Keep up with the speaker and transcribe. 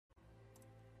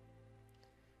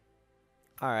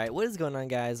Alright, what is going on,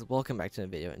 guys? Welcome back to the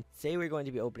video, and today we're going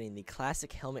to be opening the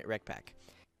classic helmet rec pack.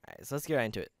 Alright, so let's get right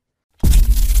into it.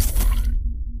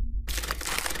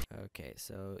 Okay,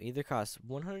 so either costs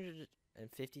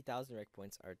 150,000 rec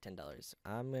points or $10.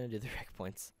 I'm gonna do the rec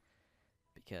points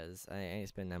because I ain't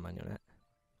spending that money on that.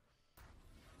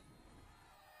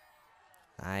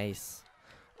 Nice.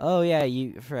 Oh yeah,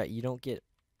 you don't get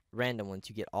random ones,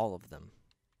 you get all of them.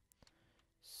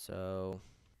 So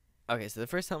okay, so the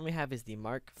first helmet we have is the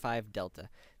Mark V Delta.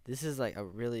 This is like a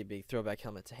really big throwback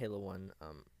helmet to Halo 1.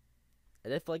 I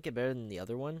did like it better than the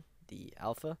other one, the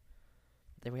Alpha.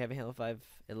 Then we have a Halo 5.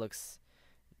 It looks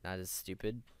not as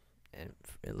stupid, and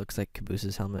it looks like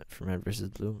Cabooses' helmet from Red vs.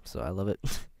 Blue, so I love it.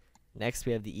 Next,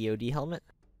 we have the EOD helmet.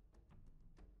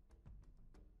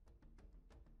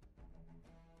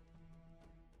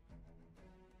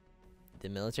 The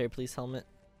military police helmet.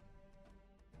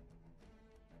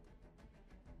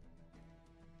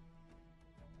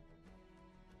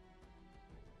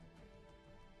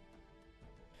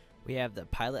 We have the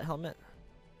pilot helmet.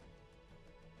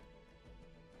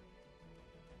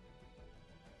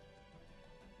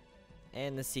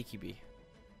 And the CQB.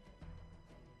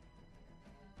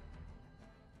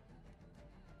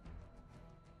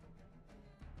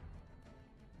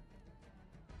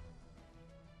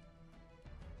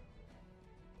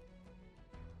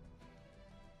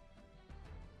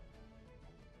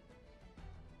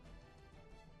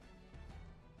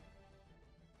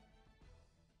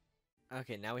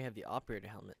 Okay, now we have the operator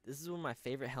helmet. This is one of my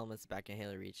favorite helmets back in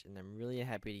Halo Reach, and I'm really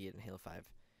happy to get it in Halo 5.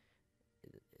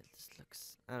 It just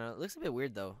looks, I don't know, it looks a bit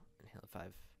weird though in Halo 5.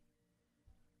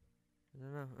 I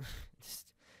don't know.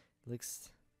 Just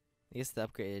looks, I guess the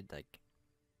upgraded, like,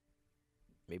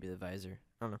 maybe the visor.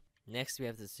 I don't know. Next we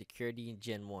have the Security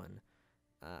Gen 1.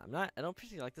 I don't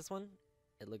particularly like this one.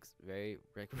 It looks very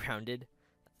rounded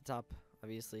at the top,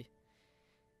 obviously.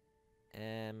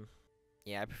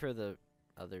 Yeah, I prefer the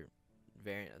other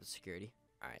variant of the security.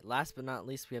 Alright, last but not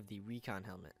least, we have the Recon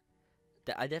helmet.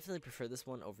 I definitely prefer this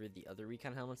one over the other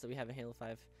Recon helmets that we have in Halo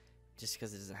 5, just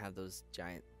because it doesn't have those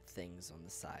giant things on the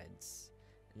sides,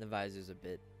 and the visor's a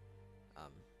bit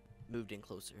moved in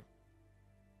closer,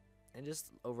 and just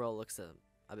overall looks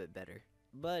a bit better.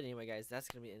 But anyway, guys, that's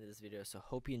gonna be the end of this video, so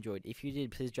hope you enjoyed. If you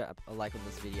did, please drop a like on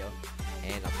this video,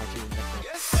 and I'll talk to you in the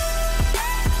next one.